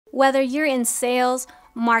Whether you're in sales,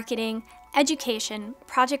 marketing, education,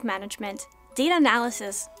 project management, data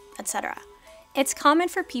analysis, etc., it's common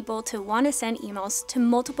for people to want to send emails to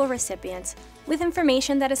multiple recipients with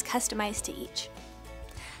information that is customized to each.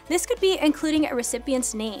 This could be including a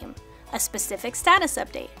recipient's name, a specific status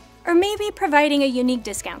update, or maybe providing a unique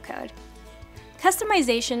discount code.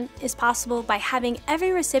 Customization is possible by having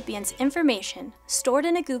every recipient's information stored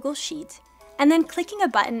in a Google Sheet and then clicking a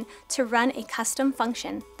button to run a custom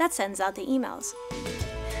function that sends out the emails.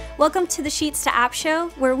 Welcome to the Sheets to Apps show,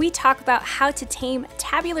 where we talk about how to tame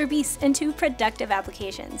tabular beasts into productive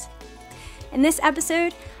applications. In this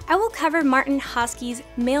episode, I will cover Martin Hawksey's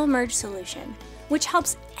mail merge solution, which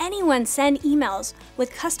helps anyone send emails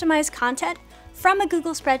with customized content from a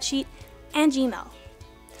Google spreadsheet and Gmail.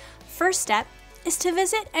 First step is to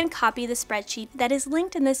visit and copy the spreadsheet that is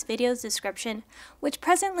linked in this video's description, which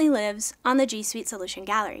presently lives on the G Suite Solution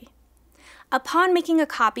Gallery. Upon making a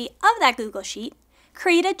copy of that Google Sheet,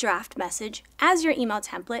 create a draft message as your email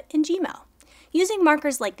template in Gmail, using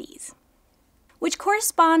markers like these, which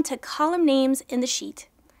correspond to column names in the sheet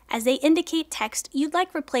as they indicate text you'd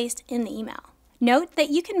like replaced in the email. Note that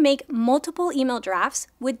you can make multiple email drafts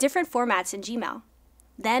with different formats in Gmail.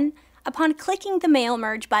 Then, upon clicking the Mail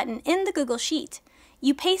Merge button in the Google Sheet,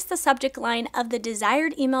 you paste the subject line of the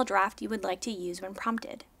desired email draft you would like to use when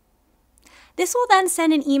prompted. This will then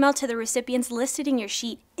send an email to the recipients listed in your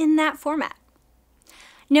sheet in that format.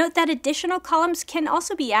 Note that additional columns can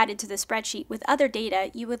also be added to the spreadsheet with other data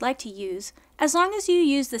you would like to use, as long as you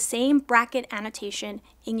use the same bracket annotation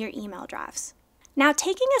in your email drafts. Now,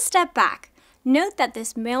 taking a step back, note that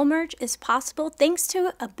this mail merge is possible thanks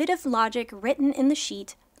to a bit of logic written in the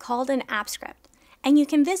sheet called an app script, and you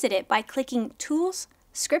can visit it by clicking Tools,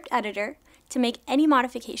 Script Editor to make any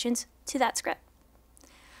modifications to that script.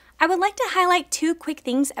 I would like to highlight two quick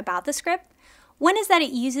things about the script. One is that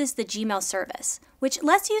it uses the Gmail service, which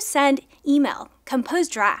lets you send email, compose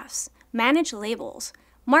drafts, manage labels,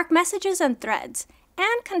 mark messages on threads,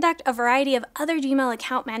 and conduct a variety of other Gmail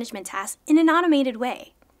account management tasks in an automated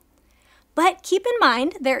way. But keep in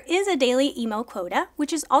mind, there is a daily email quota,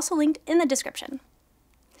 which is also linked in the description.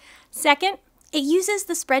 Second, it uses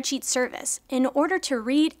the spreadsheet service in order to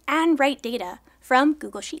read and write data from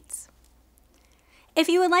Google Sheets. If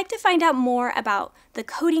you would like to find out more about the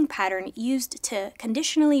coding pattern used to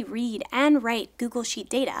conditionally read and write Google Sheet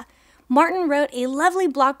data, Martin wrote a lovely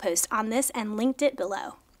blog post on this and linked it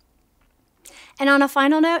below. And on a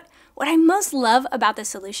final note, what I most love about this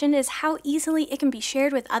solution is how easily it can be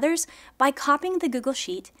shared with others by copying the Google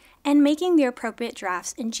Sheet and making the appropriate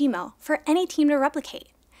drafts in Gmail for any team to replicate.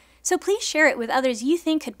 So please share it with others you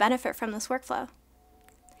think could benefit from this workflow.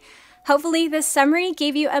 Hopefully, this summary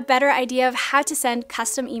gave you a better idea of how to send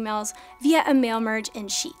custom emails via a mail merge in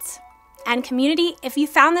Sheets. And community, if you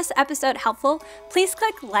found this episode helpful, please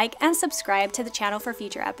click like and subscribe to the channel for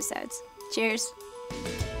future episodes. Cheers!